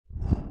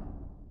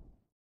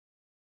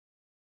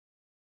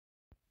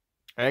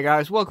Hey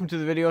guys, welcome to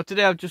the video.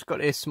 Today I've just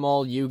got a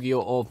small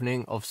Yu-Gi-Oh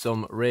opening of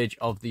some Rage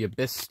of the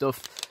Abyss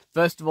stuff.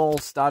 First of all,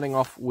 starting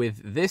off with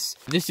this.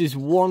 This is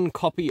one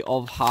copy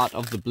of Heart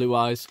of the Blue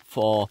Eyes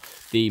for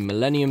the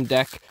Millennium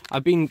deck.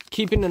 I've been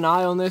keeping an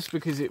eye on this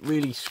because it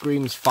really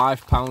screams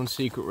 £5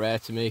 secret rare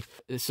to me.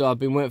 So I've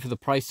been waiting for the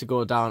price to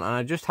go down, and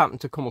I just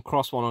happened to come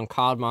across one on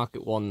Card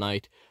Market one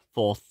night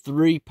for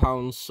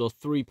 £3, so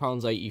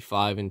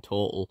 £3.85 in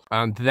total.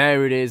 And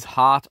there it is,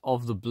 Heart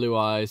of the Blue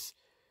Eyes.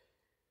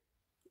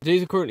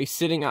 These are currently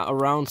sitting at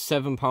around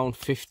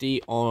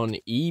 £7.50 on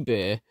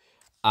eBay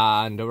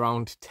and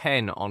around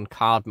 10 on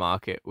Card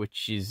Market,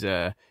 which is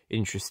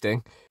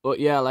interesting. But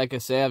yeah, like I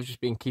say, I've just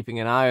been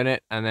keeping an eye on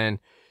it and then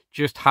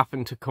just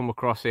happened to come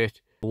across it,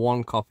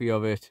 one copy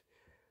of it,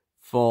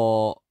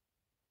 for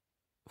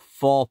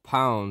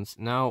 £4.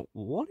 Now,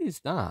 what is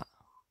that?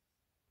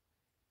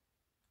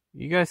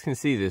 You guys can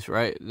see this,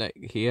 right?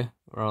 Like here,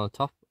 or on the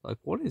top. Like,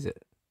 what is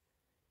it?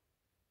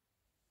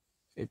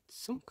 It's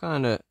some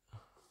kind of...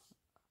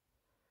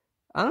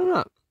 I don't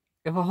know.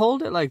 If I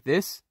hold it like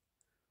this,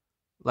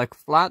 like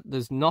flat,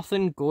 there's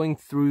nothing going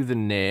through the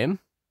name,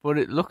 but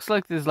it looks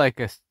like there's like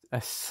a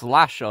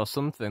slash or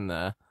something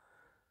there.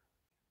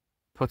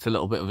 Puts a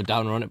little bit of a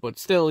downer on it, but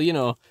still, you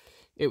know,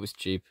 it was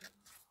cheap.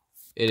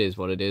 It is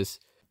what it is.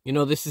 You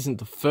know, this isn't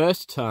the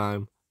first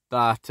time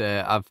that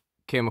I've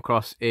came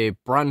across a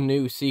brand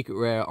new secret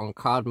rare on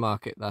Card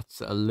Market that's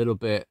a little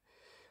bit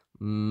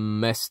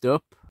messed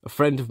up. A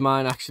friend of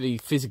mine actually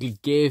physically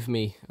gave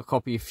me a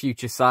copy of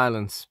Future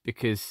Silence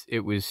because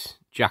it was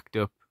jacked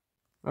up.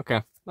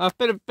 Okay, a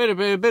bit of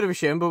a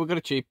shame, but we got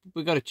it cheap.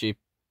 We got it cheap.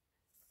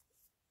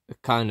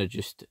 It kind of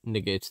just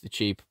negates the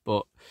cheap,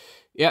 but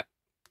yeah,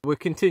 we're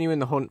continuing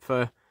the hunt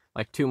for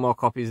like 2 more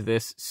copies of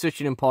this. Such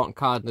an important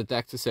card in the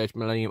deck to search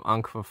Millennium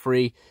Ankh for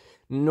free.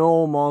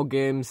 No more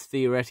games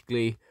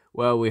theoretically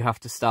where we have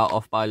to start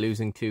off by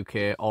losing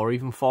 2k or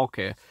even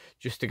 4k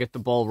just to get the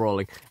ball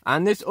rolling.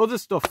 And this other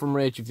stuff from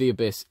Rage of the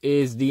Abyss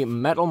is the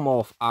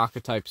Metalmorph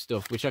archetype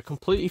stuff, which I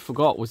completely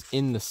forgot was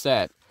in the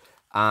set,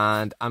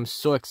 and I'm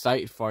so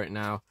excited for it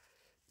now.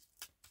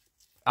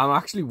 I'm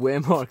actually way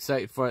more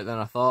excited for it than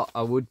I thought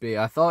I would be.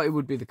 I thought it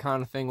would be the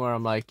kind of thing where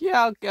I'm like,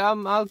 yeah,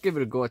 I'll give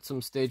it a go at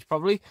some stage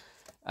probably,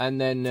 and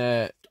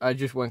then I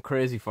just went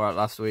crazy for it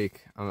last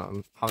week.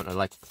 I'm having to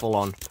like full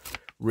on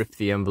rip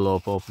the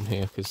envelope open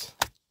here because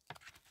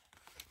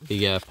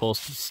the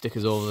postage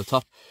stickers over the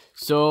top.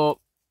 So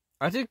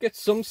I did get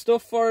some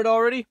stuff for it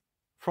already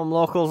from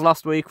locals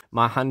last week.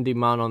 My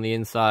handyman on the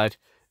inside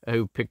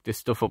who picked this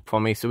stuff up for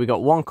me. So we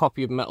got 1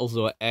 copy of Metal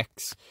Zoe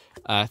X,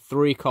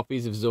 3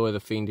 copies of Zoe the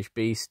Fiendish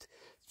Beast,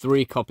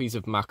 3 copies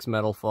of Max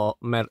Metal Force.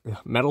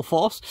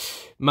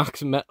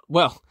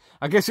 Well,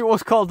 I guess it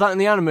was called that in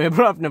the anime,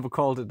 but I've never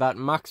called it that.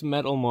 Max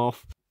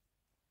Metalmorph.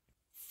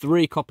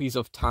 3 copies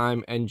of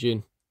Time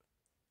Engine.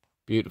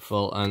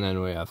 Beautiful. And then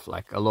we have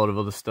like a lot of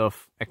other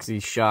stuff.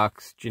 Xyz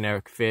Sharks,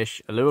 Generic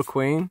Fish, Allure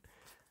Queen,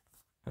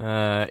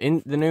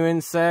 in the new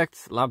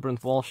Insect,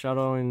 Labyrinth Wall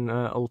Shadow in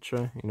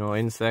Ultra, you know,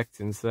 insects,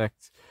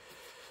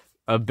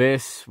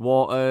 Abyss,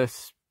 Water,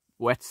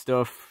 wet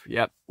stuff,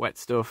 yep,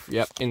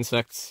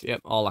 insects,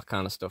 yep, all that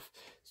kind of stuff.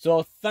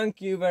 So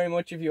thank you very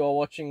much if you are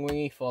watching,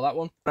 Wingy, for that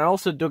one. I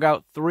also dug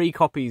out 3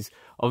 copies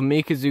of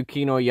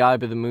Mikazuki no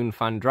Yaiba the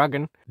Moonfan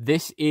Dragon.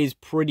 This is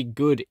pretty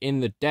good in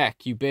the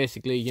deck. You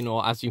basically, you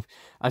know, as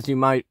you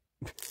might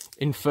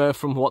infer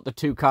from what the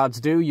 2 cards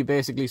do, you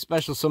basically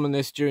special summon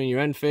this during your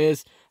end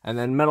phase and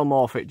then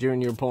Metalmorph it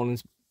during your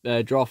opponent's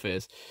draw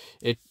phase.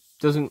 It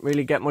doesn't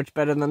really get much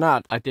better than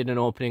that. I did an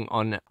opening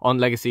on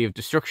Legacy of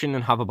Destruction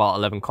and have about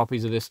 11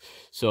 copies of this.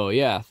 So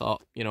yeah, I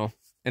thought, you know,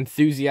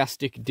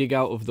 enthusiastic dig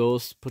out of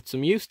those, put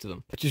some use to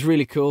them, which is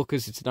really cool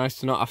because it's nice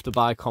to not have to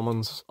buy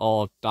commons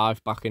or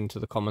dive back into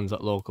the commons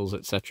at locals,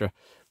 etc.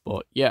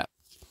 But yeah,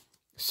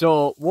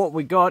 so what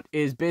we got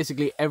is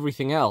basically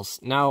everything else.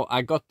 Now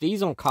I got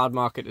these on Card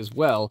Market as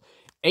well,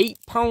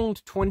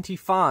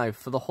 £8.25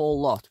 for the whole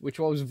lot, which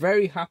I was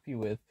very happy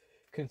with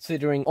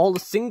considering all the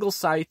single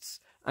sites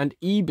and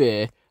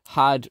eBay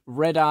had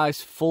Red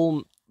Eyes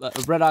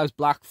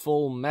Black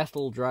Full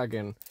Metal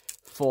Dragon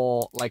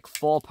for like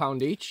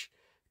 £4 each.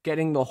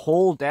 Getting the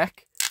whole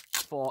deck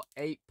for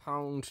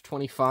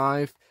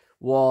 £8.25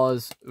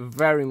 was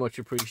very much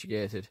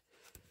appreciated.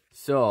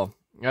 So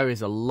there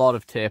is a lot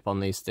of tape on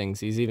these things.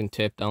 He's even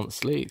taped down the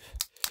sleeve.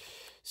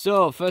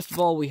 So first of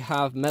all, we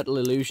have Metal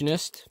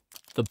Illusionist,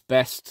 the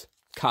best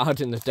card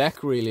in the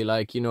deck, really.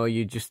 Like, you know,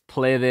 you just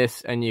play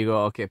this and you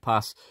go, okay,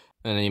 pass,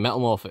 and then you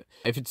Metalmorph it.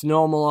 If it's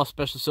normal or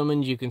special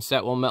summoned, you can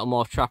set 1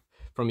 Metalmorph trap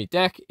from your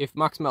deck. If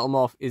Max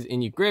Metalmorph is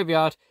in your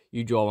graveyard,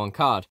 you draw 1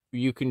 card.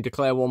 You can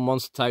declare 1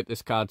 monster type.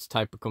 This card's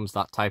type becomes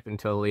that type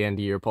until the end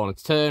of your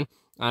opponent's turn,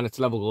 and its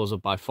level goes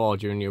up by 4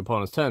 during your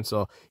opponent's turn.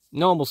 So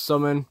normal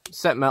summon,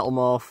 set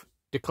Metalmorph,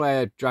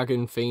 declare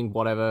Dragon, Fiend,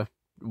 whatever,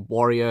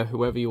 Warrior,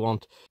 whoever you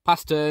want.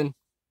 Pass turn,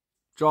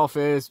 draw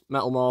phase,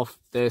 Metalmorph,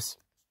 this,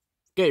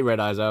 get your Red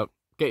Eyes out,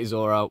 get your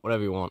Zora out,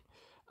 whatever you want.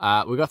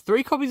 We got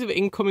 3 copies of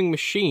Incoming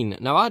Machine.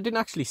 Now, I didn't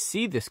actually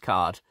see this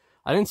card.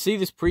 I didn't see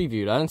this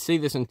previewed. I didn't see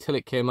this until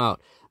it came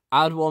out.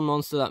 Add one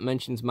monster that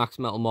mentions Max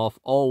Metalmorph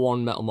or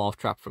one Metalmorph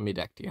trap from your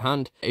deck to your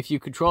hand. If you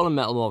control a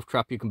Metalmorph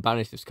trap, you can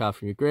banish this card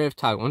from your grave,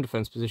 target one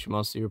defense position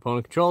monster your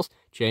opponent controls,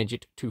 change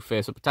it to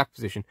face-up attack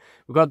position.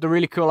 We've got the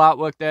really cool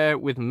artwork there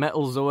with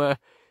Metal Zoa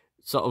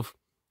sort of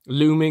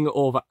looming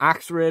over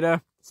Axe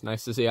Raider. It's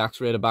nice to see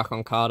Axe Raider back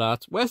on card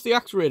art. Where's the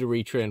Axe Raider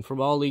retrain from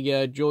all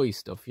the Joy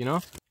stuff, you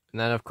know? And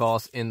then, of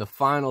course, in the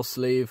final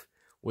sleeve,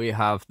 we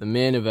have the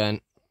main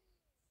event.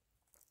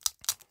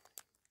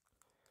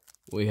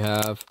 We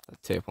have, the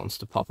tape wants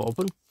to pop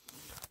open.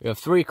 We have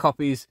 3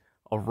 copies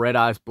of Red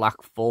Eyes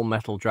Black Full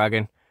Metal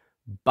Dragon.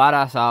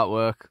 Badass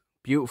artwork,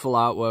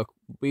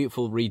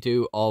 beautiful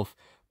redo of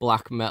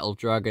Black Metal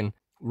Dragon.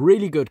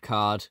 Really good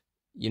card,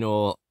 you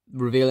know,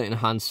 reveal it in a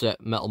hand set,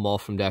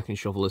 Metalmorph from deck and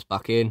shuffle this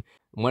back in.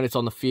 And when it's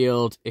on the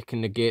field, it can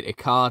negate a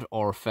card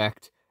or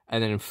effect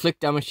and then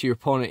inflict damage to your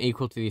opponent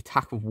equal to the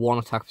attack of one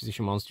attack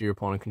position monster your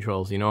opponent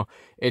controls, you know.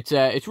 It's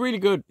really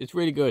good, it's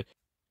really good.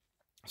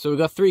 So we've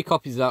got 3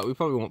 copies of that. We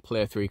probably won't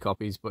play 3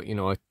 copies, but you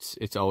know,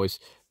 it's always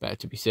better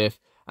to be safe.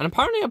 And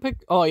apparently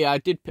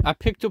I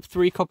picked up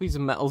 3 copies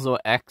of Metal Zoa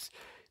X,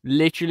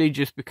 literally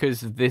just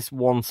because of this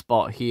one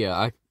spot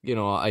here.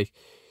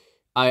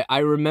 I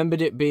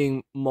remembered it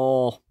being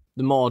more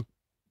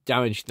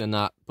damage than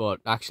that, but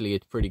actually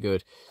it's pretty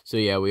good. So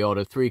yeah, we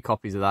ordered 3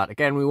 copies of that.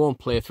 Again, we won't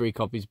play 3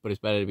 copies, but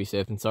it's better to be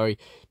safe than sorry.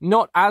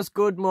 Not as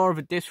good, more of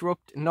a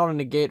disrupt, not a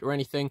negate or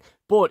anything,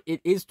 but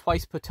it is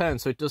twice per turn,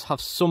 so it does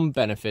have some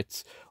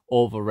benefits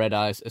over Red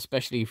Eyes,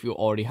 especially if you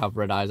already have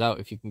Red Eyes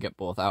out, if you can get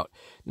both out.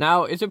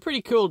 Now, it's a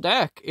pretty cool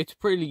deck. It's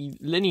pretty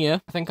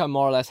linear. I think I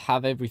more or less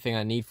have everything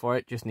I need for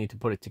it. Just need to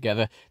put it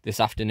together this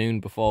afternoon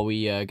before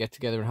we get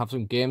together and have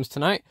some games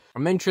tonight.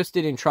 I'm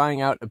interested in trying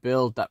out a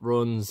build that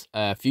runs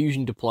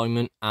Fusion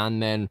Deployment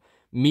and then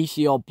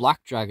Meteor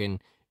Black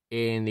Dragon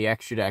in the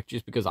extra deck,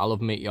 just because I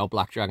love Meteor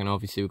Black Dragon.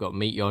 Obviously, we've got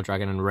Meteor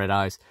Dragon and Red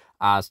Eyes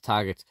as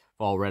targets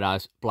for Red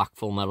Eyes Black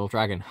Full Metal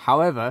Dragon.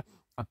 However,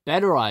 a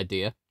better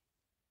idea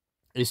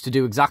is to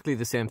do exactly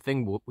the same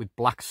thing with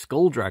Black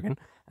Skull Dragon,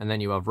 and then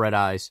you have Red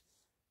Eyes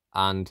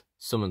and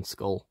Summon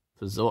Skull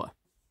for Zoa.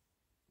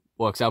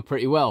 Works out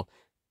pretty well.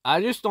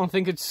 I just don't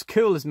think it's as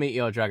cool as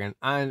Meteor Dragon,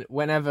 and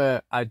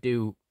whenever I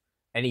do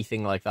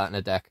anything like that in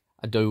a deck,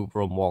 I do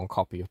run 1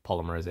 copy of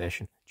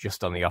Polymerization,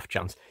 just on the off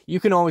chance. You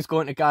can always go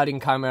into Guardian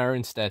Chimera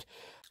instead.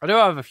 I do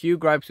have a few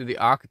gripes with the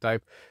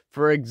archetype.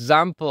 For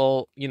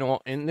example, you know,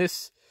 in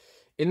this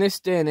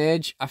day and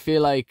age, I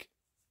feel like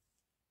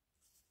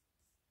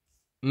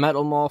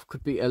Metalmorph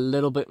could be a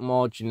little bit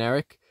more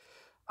generic.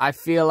 I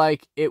feel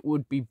like it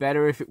would be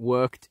better if it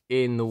worked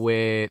in the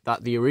way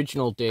that the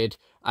original did,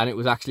 and it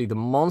was actually the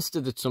monster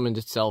that summoned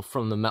itself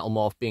from the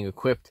Metalmorph being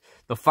equipped.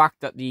 The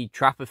fact that the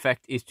trap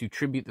effect is to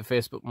tribute the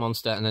Facebook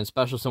monster and then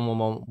special summon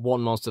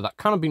one monster that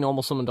cannot be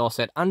normal summoned or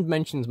set and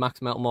mentions Max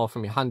Metalmorph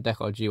from your hand,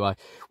 deck, or GUI,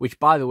 which,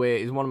 by the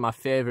way, is one of my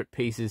favourite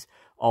pieces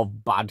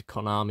of bad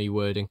Konami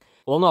wording.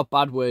 Well, not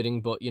bad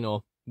wording, but, you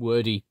know,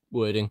 wordy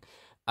wording.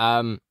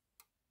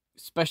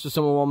 Special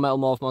summon one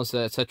Metalmorph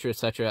monster, etc,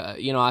 etc.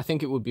 You know, I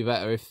think it would be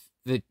better if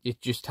it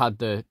just had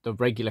the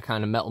regular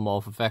kind of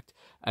Metalmorph effect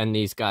and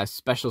these guys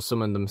special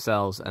summon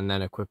themselves and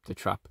then equip the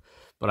trap.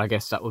 But I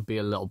guess that would be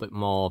a little bit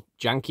more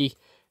janky.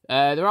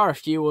 There are a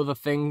few other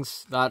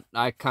things that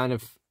I kind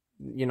of,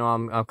 you know,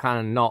 I'm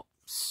kind of not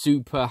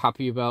super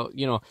happy about.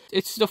 You know,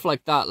 it's stuff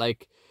like that,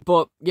 like.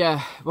 But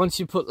yeah, once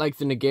you put like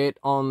the negate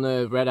on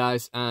the Red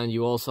Eyes and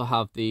you also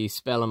have the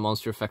spell and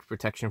monster effect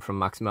protection from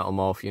Max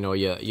Metalmorph, you know,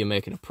 you're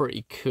making a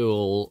pretty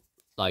cool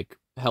like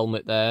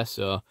helmet there.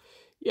 So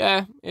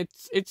yeah,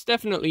 it's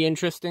definitely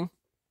interesting.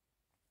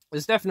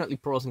 There's definitely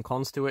pros and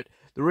cons to it.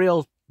 The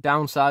real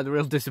downside, the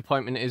real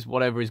disappointment is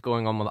whatever is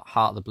going on with that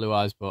Heart of the Blue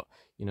Eyes, but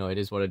you know, it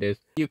is what it is.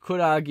 You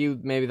could argue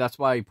maybe that's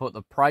why he put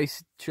the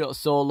price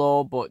so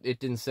low, but it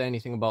didn't say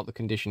anything about the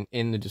condition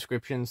in the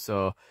description,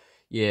 so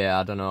yeah,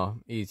 I don't know.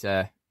 He's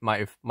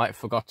might have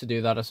forgot to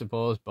do that, I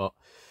suppose, but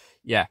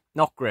yeah,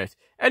 not great.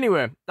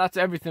 Anyway, that's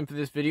everything for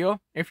this video.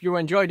 If you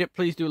enjoyed it,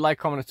 please do like,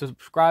 comment, and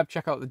subscribe.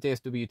 Check out the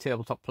DSW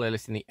Tabletop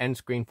playlist in the end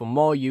screen for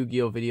more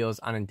Yu-Gi-Oh videos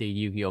and indeed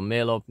Yu-Gi-Oh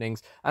mail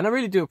openings. And I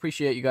really do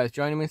appreciate you guys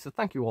joining me, so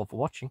thank you all for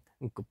watching,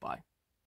 and goodbye.